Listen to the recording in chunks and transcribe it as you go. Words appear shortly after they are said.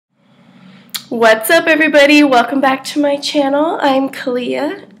What's up, everybody? Welcome back to my channel. I'm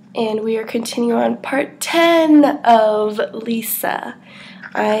Kalia, and we are continuing on part 10 of Lisa.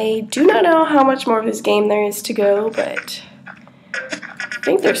 I do not know how much more of this game there is to go, but I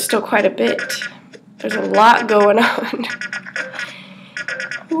think there's still quite a bit. There's a lot going on.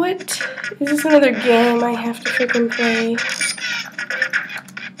 What? Is this another game I have to freaking play?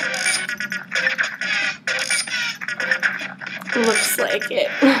 Looks like it.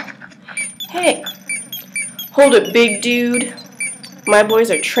 Hey, hold it, big dude. My boys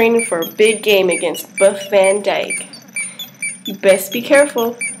are training for a big game against Buff Van Dyke. You best be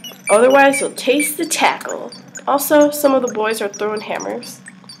careful, otherwise you'll taste the tackle. Also, some of the boys are throwing hammers.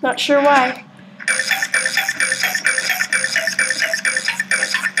 Not sure why.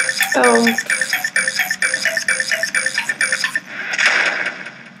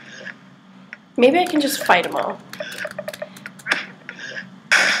 Maybe I can just fight them all.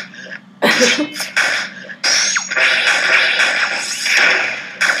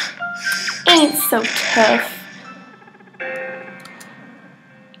 Ain't so tough.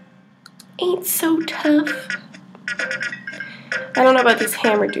 Ain't so tough. I don't know about these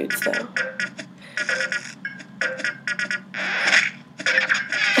hammer dudes though.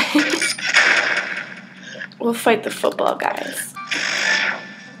 We'll fight the football guys.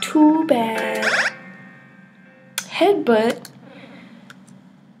 Too bad. Headbutt.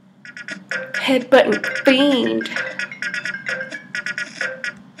 Headbutting fiend.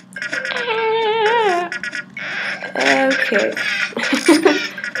 Okay.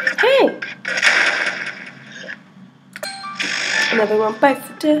 Hey! Another one bites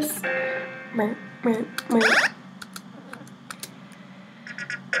the dust.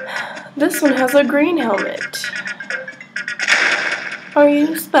 This one has a green helmet. Are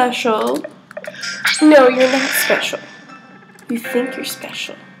you special? No, you're not special. You think you're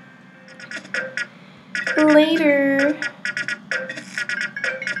special. Later.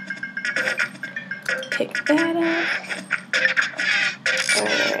 Pick that up.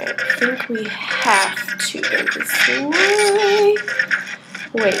 Alright, I think we have to go this way.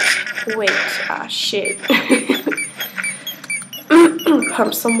 Wait. Ah, shit.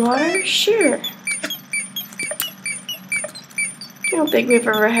 Pump some water? Sure. I don't think we've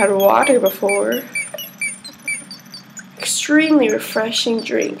ever had water before. Extremely refreshing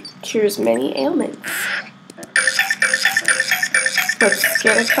drink. Cures many ailments. Let's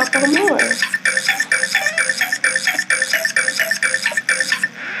get a couple more.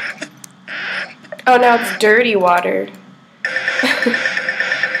 Oh, now it's dirty water.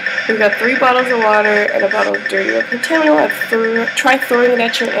 We've got 3 bottles of water and a bottle of dirty water. Pretend we don't have try throwing it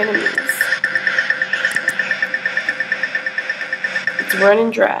at your enemies. It's running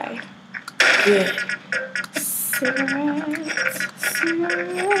dry. Good. Cigarette.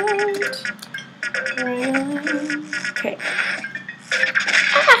 Okay.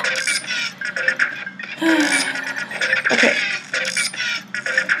 Okay.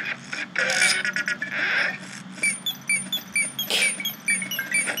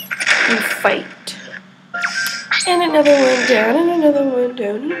 We fight. And another one down, and another one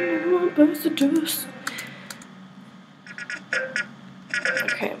down, and another one bites the dust.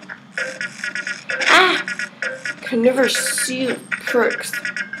 Okay. Ah! Can never see the pricks.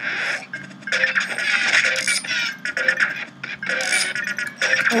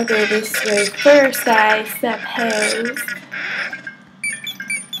 I'll go this way first, I suppose.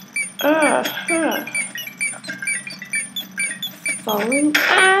 Falling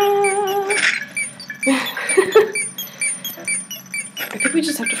out. I think we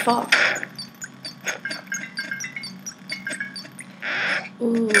just have to fall.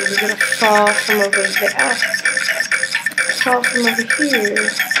 Ooh, we're gonna fall from over there. Ah, fall from over here.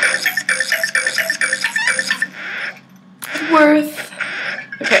 Worth.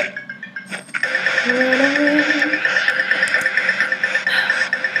 Okay.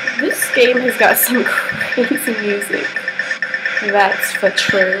 This game has got some crazy music. That's for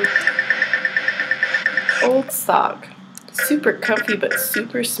true. Old sock. Super comfy but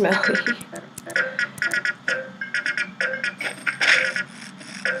super smelly.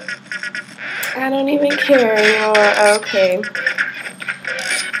 I don't even care anymore. Okay.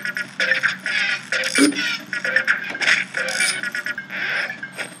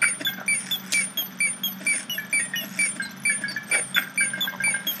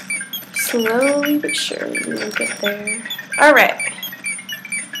 Slowly but surely we'll get there. Alright.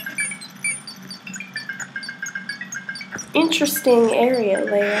 Interesting area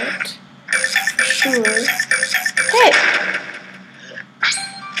layout. Sure. Hey!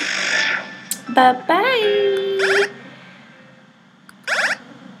 Bye-bye!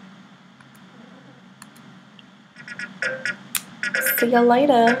 See ya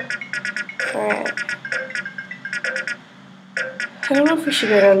later. Alright. I don't know if we should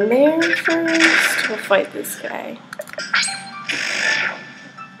go down there first. We'll fight this guy.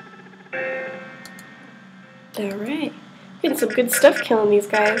 Alright. Getting some good stuff killing these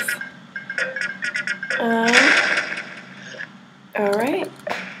guys. Alright.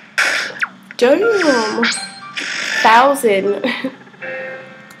 Damn! 1,000.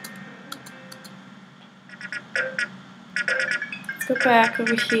 Let's go back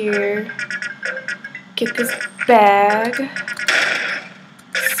over here. Get this bag.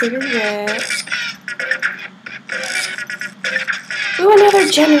 Cigarette. Ooh, another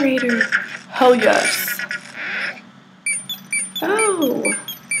generator. Oh, yes. Oh,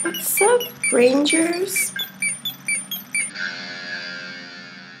 what's up, Rangers?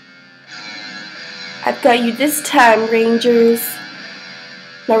 I've got you this time, Rangers.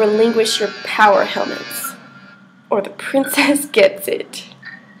 Now relinquish your power helmets, or the princess gets it.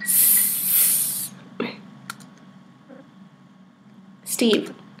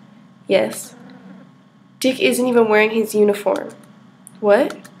 Steve. Yes. Dick isn't even wearing his uniform.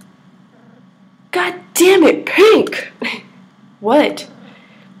 What? God damn it, Pink! What?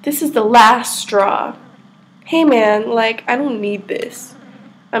 This is the last straw. Hey man, like, I don't need this.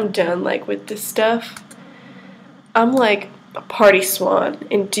 I'm done, like, with this stuff. I'm like a party swan,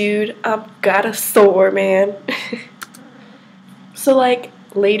 and dude, I've got a sore, man. So, like,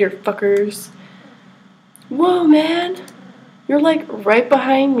 later, fuckers. Whoa, man. You're, like, right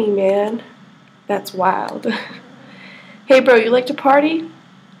behind me, man. That's wild. Hey, bro, you like to party?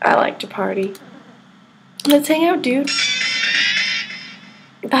 I like to party. Let's hang out, dude.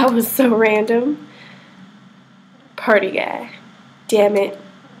 That was so random. Party guy. Damn it.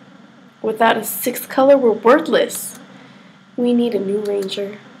 Without a sixth color, we're worthless. We need a new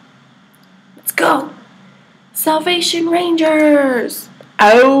ranger. Let's go. Salvation Rangers.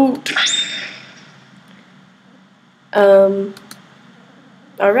 Out.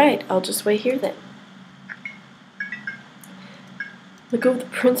 Alright, I'll just wait here then. Look over the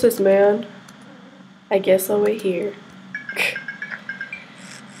princess, man. I guess I'll wait here.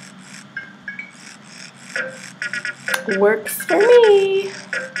 Works for me.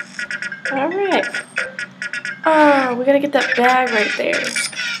 Alright. Oh, we gotta get that bag right there.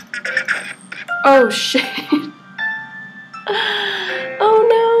 Oh, shit.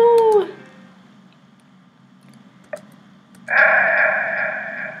 Oh, no.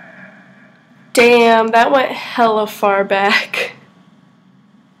 Damn, that went hella far back.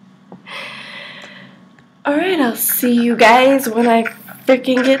 Alright, I'll see you guys when I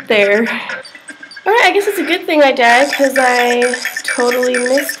freaking get there. Alright, I guess it's a good thing I died because I totally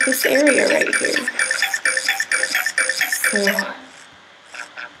missed this area right here. So,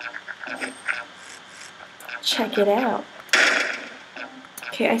 check it out.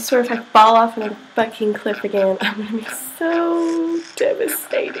 Okay, I swear if I fall off in a fucking cliff again, I'm gonna be so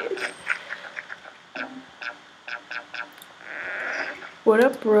devastated. What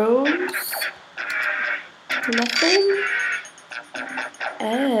up, bros? Nothing?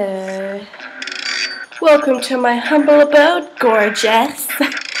 Welcome to my humble abode, gorgeous.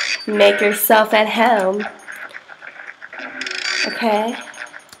 Make yourself at home. Okay?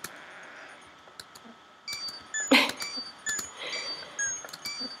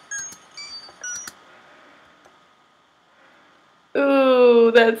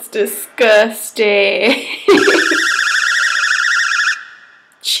 Ooh, that's disgusting.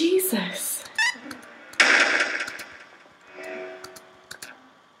 Jesus.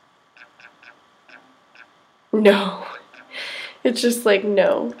 No. It's just like,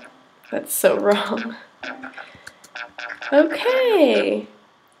 no. That's so wrong. Okay.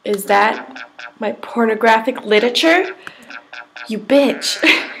 Is that my pornographic literature? You bitch.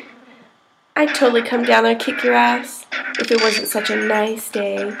 I'd totally come down there and kick your ass if it wasn't such a nice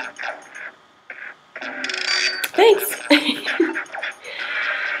day. Thanks.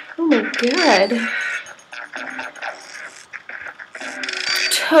 Oh my god.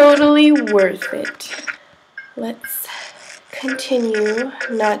 Totally worth it. Let's continue,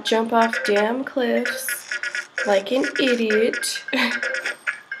 not jump off damn cliffs like an idiot.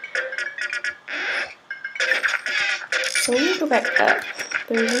 So let me go back up.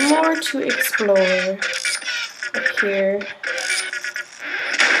 There's more to explore up here.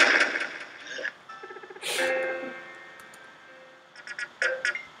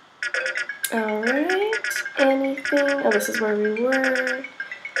 Alright, anything? Oh, this is where we were.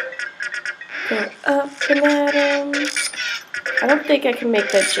 Go up and at him. I don't think I can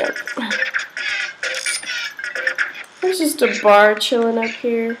make that jump. There's just a bar chilling up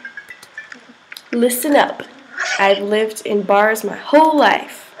here. Listen up. I've lived in bars my whole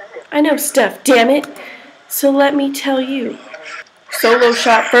life. I know stuff, damn it. So let me tell you. Solo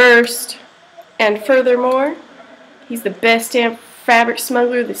shot first. And furthermore, he's the best damn fabric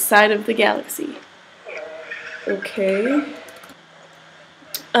smuggler this side of the galaxy. Okay.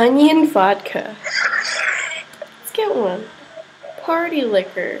 Onion vodka. Let's get one. Party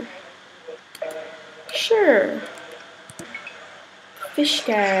liquor. Sure. Fish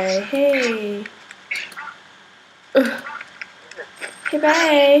guy. Hey. Ugh. Hey,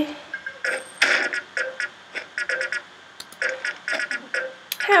 bye.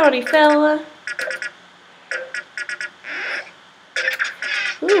 Howdy, fella.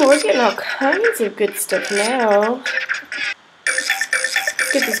 Ooh, we're getting all kinds of good stuff now.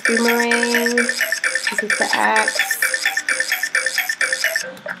 Let's get this boomerang. Let's get the axe.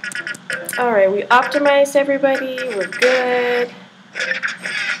 Alright, we optimized everybody. We're good.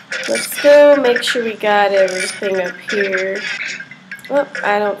 Let's go make sure we got everything up here. Oh,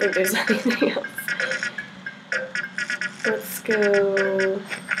 I don't think there's anything else. Let's go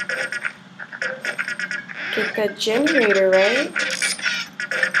get that generator, right?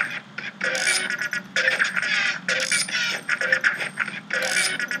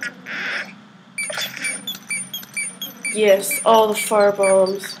 Yes, all the fire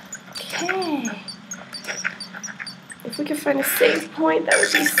bombs. Okay. If we could find a save point, that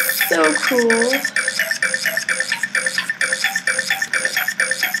would be so cool.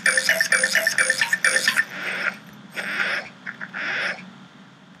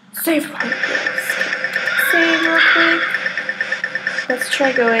 Save point. Save real quick. Let's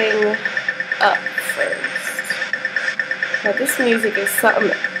try going up first. Now this music is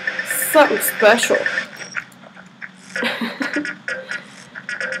something special.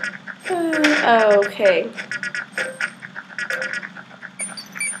 Okay.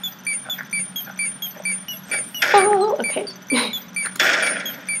 Oh, okay.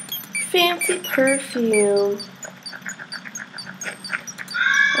 Fancy perfume.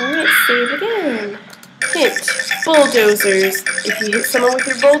 Alright, save again. Hint, bulldozers. If you hit someone with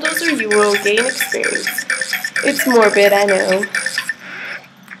your bulldozer, you will gain experience. It's morbid, I know.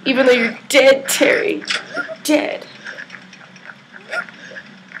 Even though you're dead, Terry. You're dead.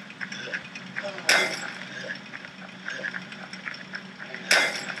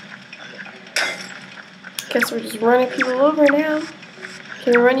 Guess we're just running people over now.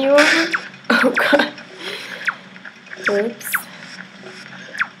 Can we run you over? Oh god. Oops.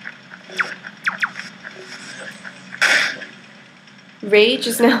 Rage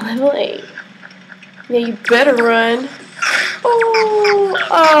is now level 8. Yeah, you better run.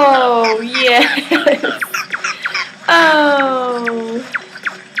 Oh, yes.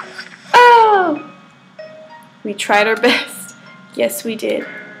 Oh. We tried our best. Yes, we did.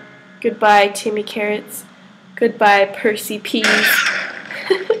 Goodbye, Timmy Carrots. Goodbye, Percy Peas.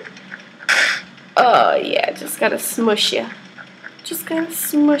 Oh, yeah, just gotta smush ya. Just gotta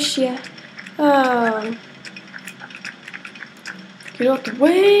smush ya. Oh. Get out the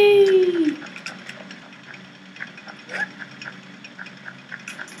way.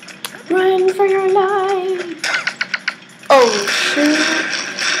 Run for your life. Oh, shoot.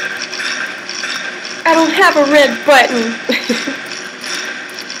 I don't have a red button.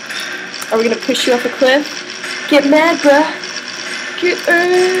 Are we gonna push you off a cliff? Get mad, bruh. Get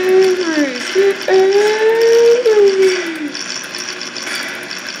angry. Get angry.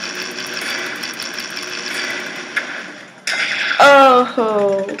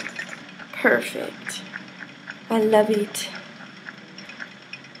 Oh, perfect. I love it.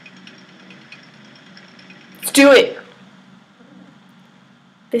 Let's do it.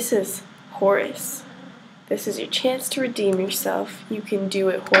 This is Horace. This is your chance to redeem yourself. You can do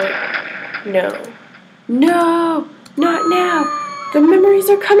it, Horace. No. No! Not now! The memories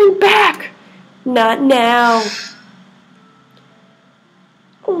are coming back! Not now!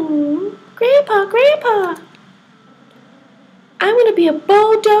 Oh, Grandpa, Grandpa! I'm gonna be a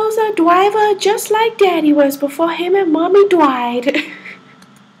bulldozer driver just like Daddy was before him and Mommy died.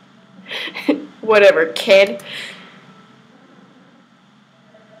 Whatever, kid.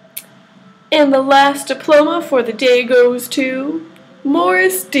 And the last diploma for the day goes to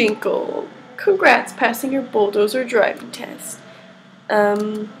Morris Dinkle. Congrats passing your bulldozer driving test.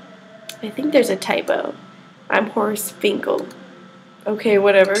 I think there's a typo. I'm Horace Finkel. Okay,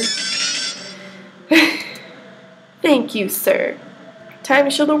 whatever. Thank you, sir. Time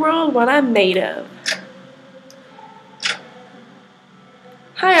to show the world what I'm made of.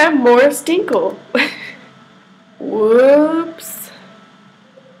 Hi, I'm Morris Dinkle. Whoops.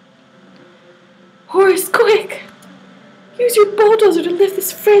 Horace, quick! Use your bulldozer to lift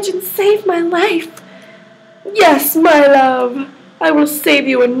this fridge and save my life. Yes, my love, I will save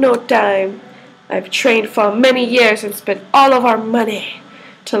you in no time. I've trained for many years and spent all of our money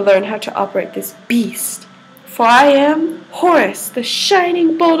to learn how to operate this beast. For I am Horus, the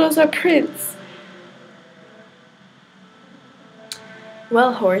shining bulldozer prince.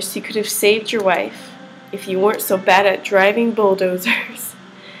 Well, Horus, you could have saved your wife if you weren't so bad at driving bulldozers.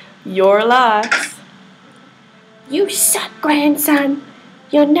 Your loss. You suck, grandson.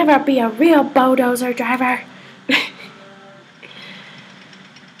 You'll never be a real bulldozer driver.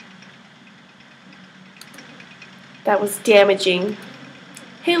 That was damaging.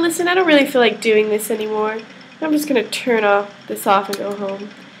 Hey, listen, I don't really feel like doing this anymore. I'm just going to turn this off and go home.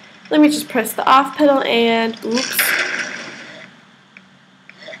 Let me just press the off pedal and... oops.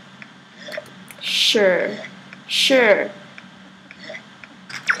 Sure. Shit,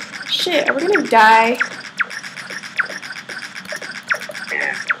 are we going to die?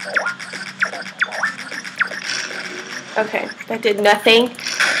 Okay, that did nothing.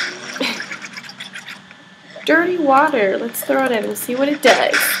 Dirty water. Let's throw it in and see what it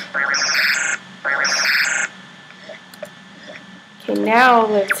does. Okay, now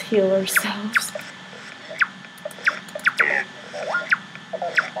let's heal ourselves.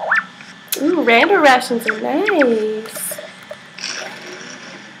 Ooh, random rations are nice.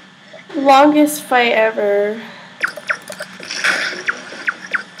 Longest fight ever.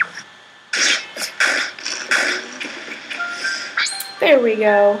 There we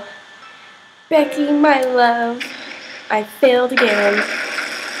go. Becky, my love, I failed again.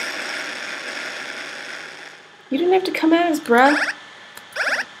 You didn't have to come at us, bruh.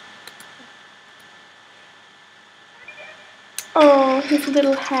 Oh, his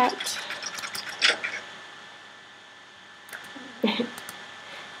little hat.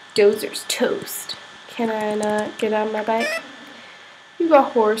 Dozer's toast. Can I not get on my bike? You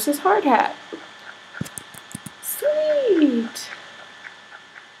got Horus's hard hat. Sweet.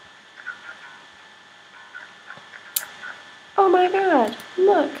 Oh my god,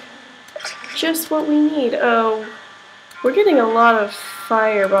 look. Just what we need. Oh, we're getting a lot of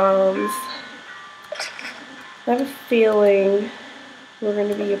firebombs. I have a feeling we're going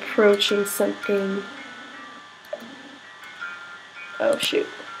to be approaching something. Oh shoot.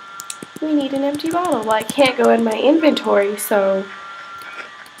 We need an empty bottle. Well, I can't go in my inventory, so...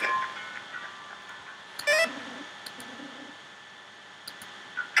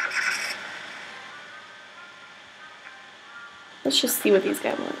 let's just see what these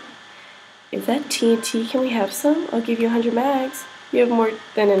guys want. Is that TNT? Can we have some? I'll give you 100 mags. You have more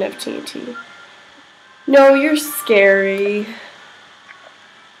than enough TNT. No, you're scary.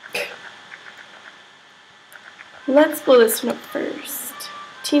 Let's blow this one up first.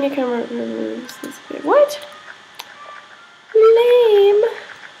 Tina camera removes this bit. What? Lame.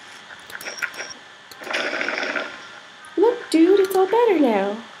 Look, dude, it's all better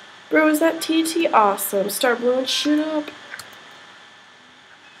now. Bro, is that TNT? Awesome. Start blowing shit up.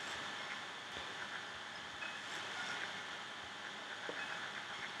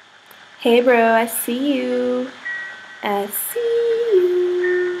 Hey bro, I see you. I see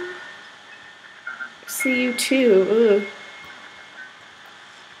you. See you too. Ugh.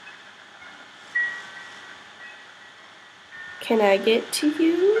 Can I get to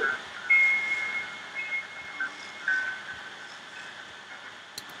you?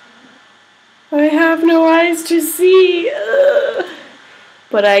 I have no eyes to see. Ugh.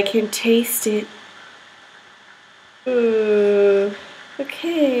 But I can taste it. Ugh.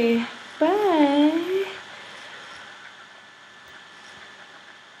 Okay. Bye.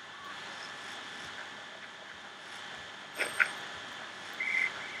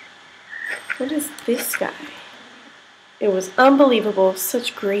 What is this guy? It was unbelievable.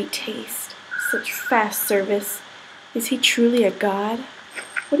 Such great taste. Such fast service. Is he truly a god?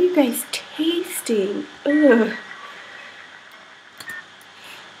 What are you guys tasting? Ugh.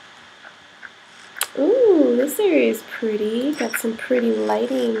 Ooh, this area is pretty. Got some pretty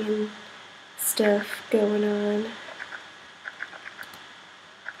lighting and stuff going on.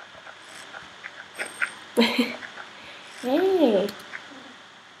 Hey,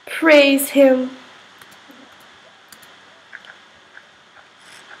 praise him.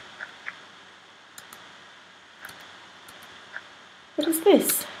 What is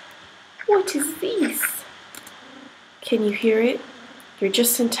this? What is this? Can you hear it? You're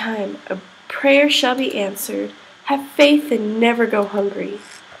just in time. A prayer shall be answered. Have faith and never go hungry.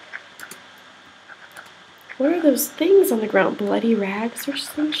 What are those things on the ground? Bloody rags or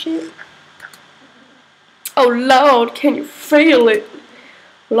some shit? Oh Lord, can you feel it?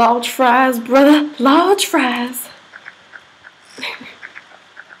 Large fries, brother. Large fries.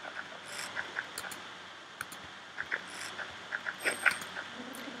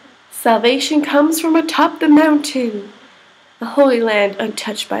 Salvation comes from atop the mountain, the holy land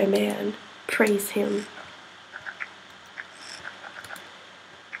untouched by man. Praise him.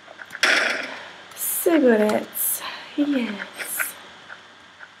 Cigarettes, yes.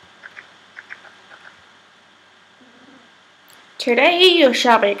 Today you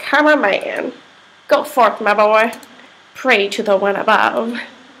shall become a man. Go forth, my boy. Pray to the one above.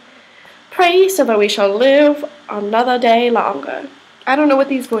 Pray so that we shall live another day longer. I don't know what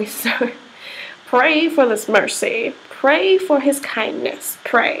these voices are. Pray for this mercy. Pray for his kindness.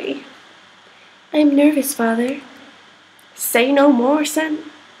 Pray. I am nervous, Father. Say no more, son.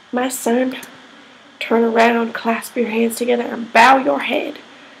 My son. Turn around, clasp your hands together, and bow your head.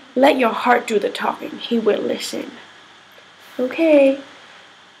 Let your heart do the talking. He will listen. Okay.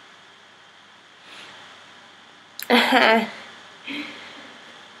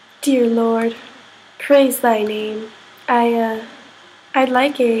 Dear Lord, praise thy name. I'd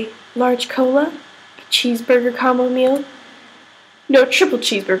like a large cola, a cheeseburger combo meal. No, triple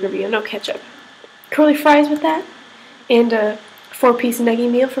cheeseburger meal, no ketchup. Curly fries with that, and a 4-piece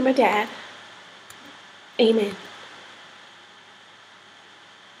nugget meal for my dad. Amen.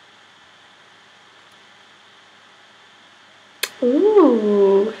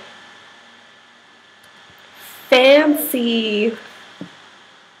 Ooh. Fancy.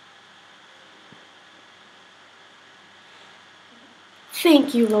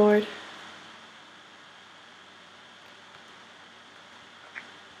 Thank you, Lord.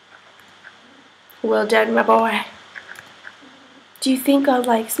 Well done, my boy. Do you think God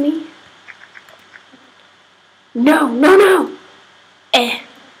likes me? No, no, no!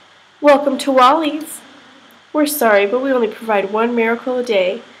 Welcome to Wally's. We're sorry, but we only provide one miracle a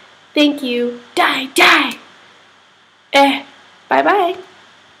day. Thank you. Die, die! Bye-bye.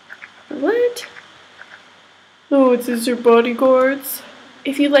 What? Oh, it says your bodyguards.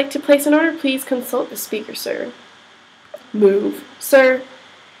 If you'd like to place an order, please consult the speaker, sir. Move. Sir,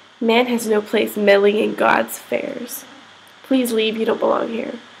 man has no place meddling in God's affairs. Please leave, you don't belong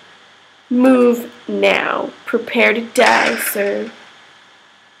here. Move now. Prepare to die, sir.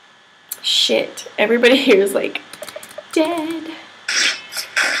 Shit. Everybody here is like, dead.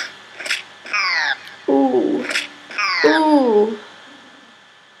 Ooh. Ooh.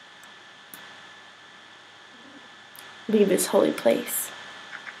 Leave this holy place.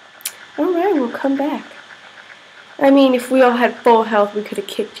 Alright, we'll come back. I mean, if we all had full health, we could have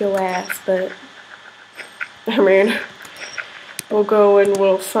kicked your ass, but I mean, we'll go and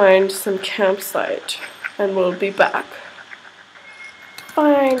we'll find some campsite, and we'll be back.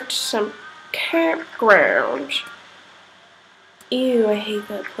 Find some campground. Ew, I hate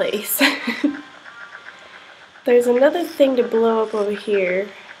that place. There's another thing to blow up over here.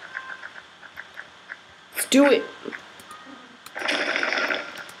 Let's do it.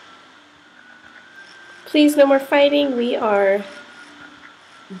 Please, no more fighting. We are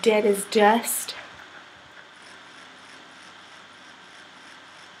dead as dust.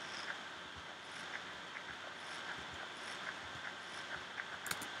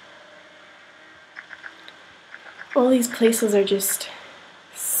 All these places are just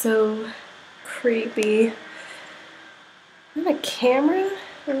so creepy. Is that a camera?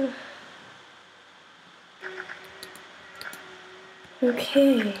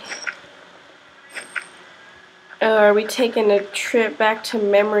 Okay. Oh, are we taking a trip back to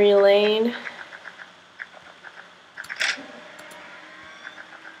memory lane?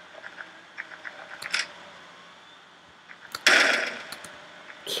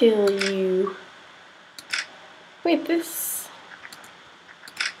 Kill you. Wait, is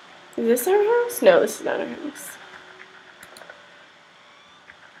this our house? No, this is not our house.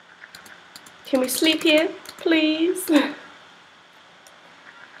 Can we sleep here, please?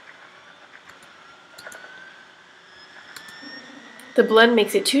 The blood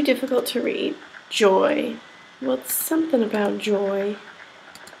makes it too difficult to read. Joy. Well, it's something about joy.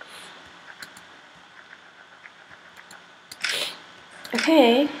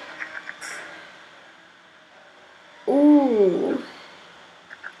 Okay. Ooh.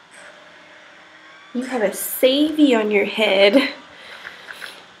 You have a savey on your head.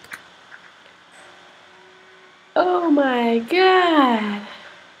 Oh my god.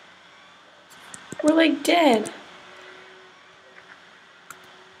 We're like dead.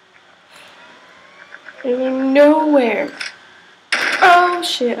 We're nowhere. Oh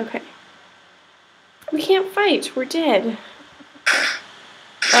shit, okay. We can't fight, we're dead.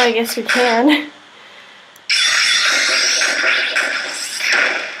 Oh, I guess we can.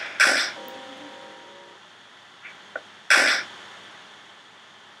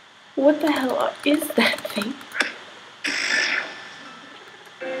 What the hell is that thing?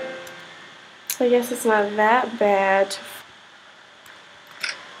 So I guess it's not that bad.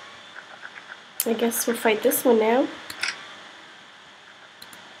 I guess we'll fight this one now.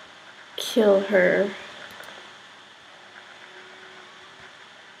 Kill her.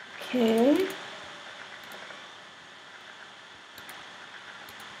 Okay.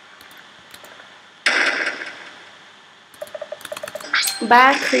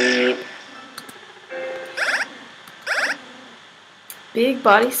 Bye, creep. Big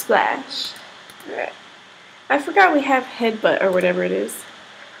body splash. Alright. I forgot we have headbutt or whatever it is.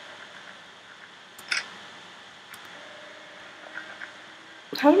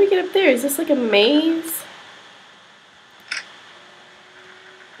 How do we get up there? Is this like a maze?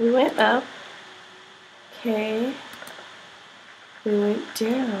 We went up. Okay. We went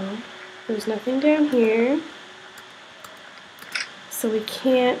down. There's nothing down here. So we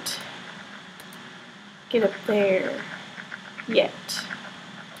can't get up there yet.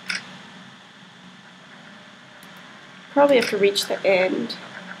 Probably have to reach the end.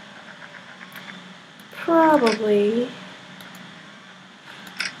 Probably.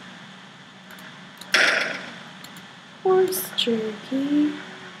 Horse jerky.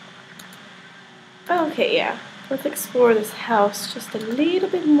 Okay, yeah. Let's explore this house just a little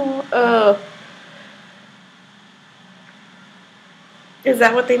bit more. Oh. Is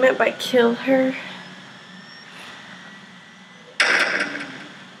that what they meant by kill her?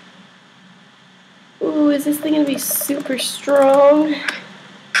 Ooh, is this thing gonna be super strong?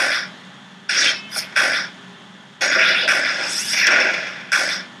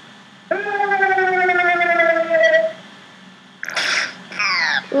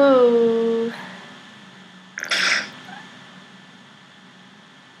 Ooh.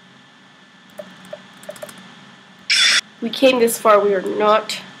 We came this far, we are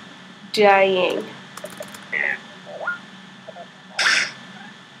not dying.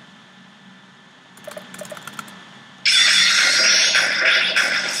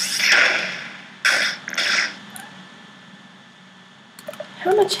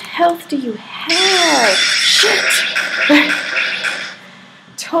 How much health do you have? Shit!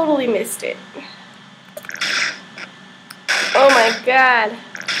 Totally missed it. Oh my god.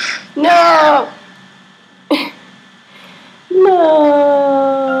 No! No!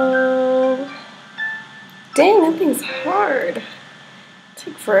 Dang, that thing's hard. It'll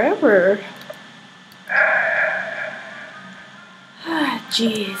take forever. Ah,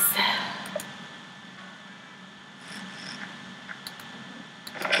 jeez.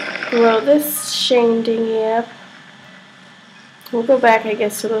 Blow this Shane dinghy up. We'll go back, I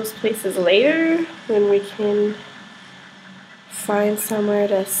guess, to those places later when we can find somewhere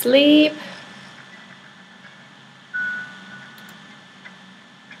to sleep.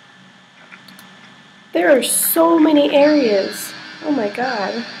 There are so many areas. Oh my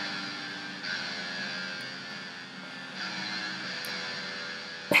god.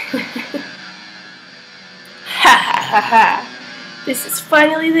 Ha ha ha ha. This is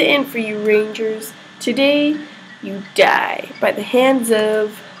finally the end for you, Rangers. Today, you die by the hands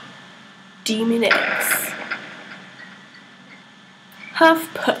of Demon X.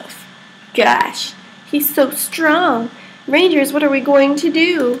 Huff puff. Gosh, he's so strong. Rangers, what are we going to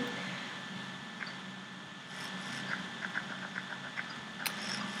do?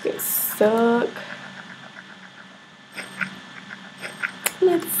 They suck.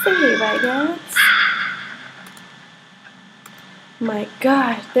 Let's save, I guess. My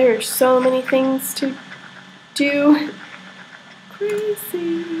god, there are so many things to do.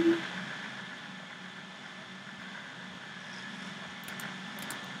 Crazy.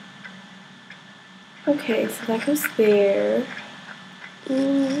 Okay, so that goes there.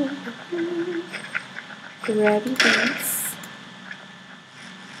 Grabby these.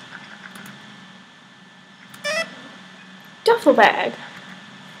 Duffel bag.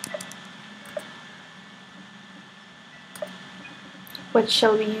 What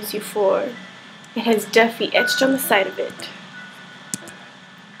shall we use you for? It has Duffy etched on the side of it.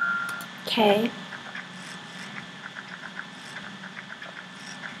 Okay.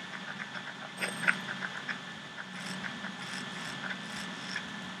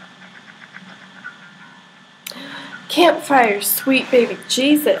 Campfire, sweet baby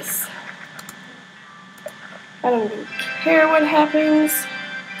Jesus. I don't even care what happens.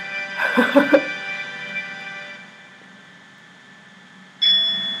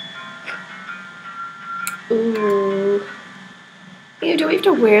 Ooh. Ew, do we have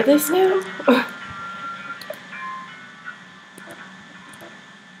to wear this now?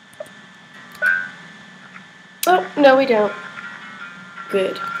 Oh, no we don't.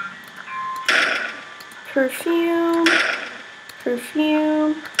 Good. Perfume.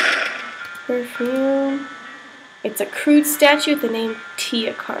 Perfume. Perfume. It's a crude statue with the name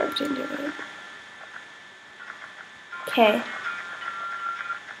Tia carved into it. Okay.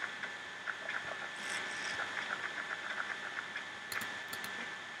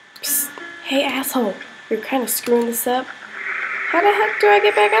 Psst. Hey, asshole. You're kind of screwing this up. How the heck do I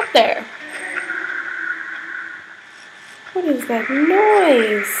get back up there? What is that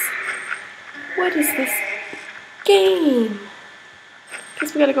noise? What is this game?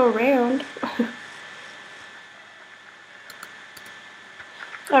 Guess we gotta go around.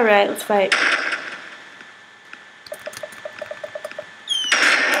 Alright, let's fight.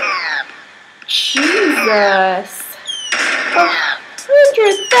 Jesus!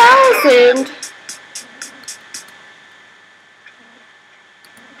 100,000!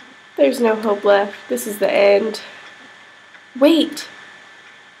 There's no hope left. This is the end. Wait!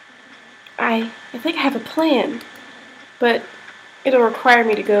 I think I have a plan. But it'll require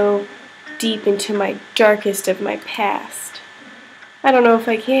me to go deep into my darkest of my past. I don't know if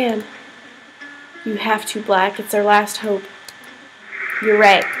I can. You have to, Black. It's our last hope. You're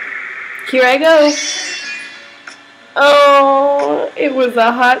right. Here I go. Oh, it was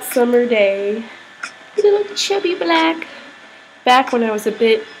a hot summer day. Little chubby Black. Back when I was a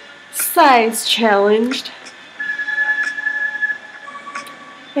bit size challenged.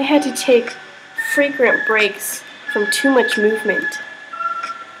 I had to take frequent breaks from too much movement.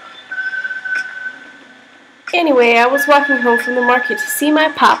 Anyway, I was walking home from the market to see my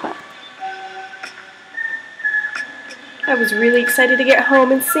papa. I was really excited to get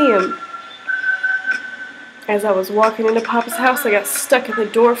home and see him. As I was walking into Papa's house, I got stuck in the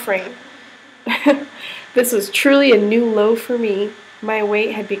door frame. This was truly a new low for me. My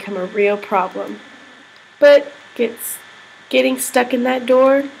weight had become a real problem. But getting stuck in that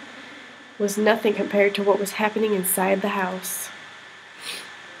door was nothing compared to what was happening inside the house.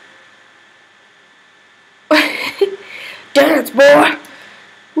 Dance, boy!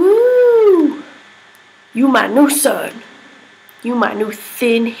 Woo! You my new son. You my new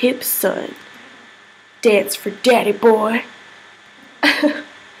thin, hip son. Dance for daddy, boy.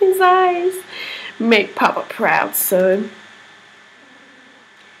 His eyes. Make Papa proud, son.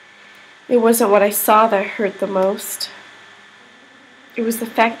 It wasn't what I saw that hurt the most. It was the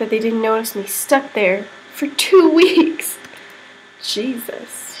fact that they didn't notice me stuck there for 2 weeks.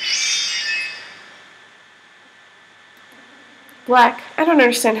 Jesus. Black, I don't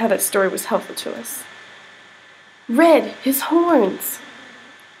understand how that story was helpful to us. Red, his horns.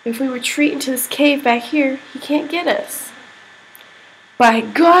 If we retreat into this cave back here, he can't get us. By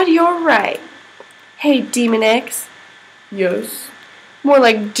God, you're right. Hey, Demon X. Yes. More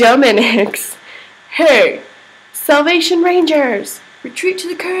like Dummin X. Hey, Salvation Rangers. Retreat to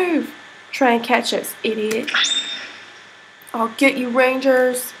the cave. Try and catch us, idiot. I'll get you,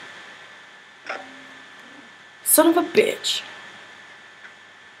 Rangers. Son of a bitch.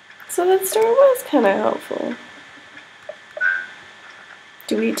 So that story was kind of helpful.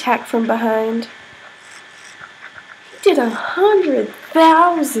 Do we attack from behind? He did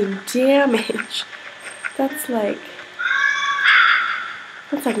 100,000 damage. That's like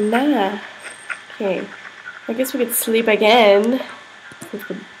nah. Okay, I guess we could sleep again if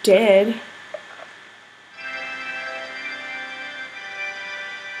we're dead.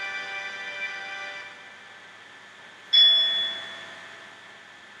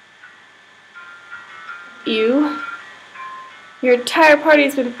 You. Your entire party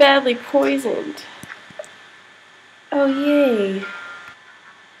has been badly poisoned. Oh, yay.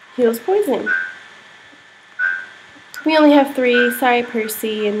 Heals poison. We only have 3. Sorry,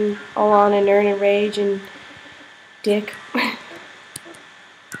 Percy, and Alon, and Ern, and Rage, and Dick.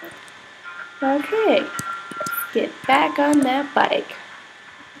 Okay. Let's get back on that bike.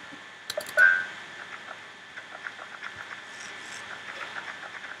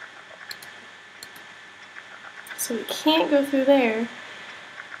 So we can't go through there.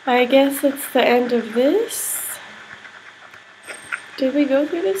 I guess it's the end of this. Did we go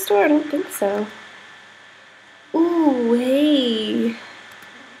through this door? I don't think so. Ooh, hey.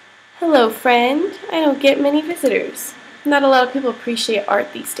 Hello, friend. I don't get many visitors. Not a lot of people appreciate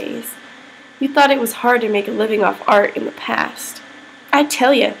art these days. You thought it was hard to make a living off art in the past. I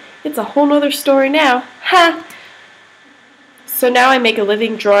tell you, it's a whole nother story now. Ha! So now I make a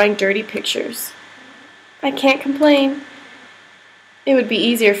living drawing dirty pictures. I can't complain. It would be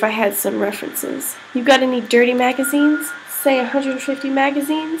easier if I had some references. You got any dirty magazines? Say 150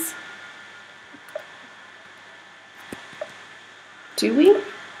 magazines? Do we?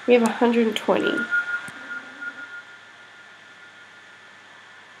 We have 120.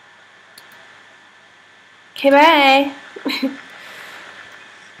 Okay, bye.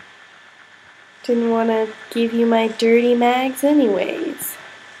 Didn't want to give you my dirty mags anyways.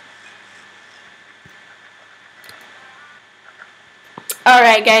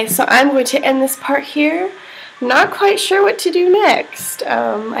 Alright guys, so I'm going to end this part here. Not quite sure what to do next.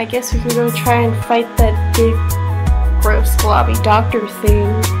 I guess we can go try and fight that big, gross, globby doctor thing.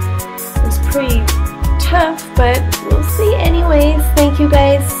 It was pretty tough, but we'll see anyways. Thank you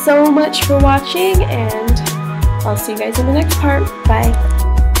guys so much for watching, and I'll see you guys in the next part. Bye.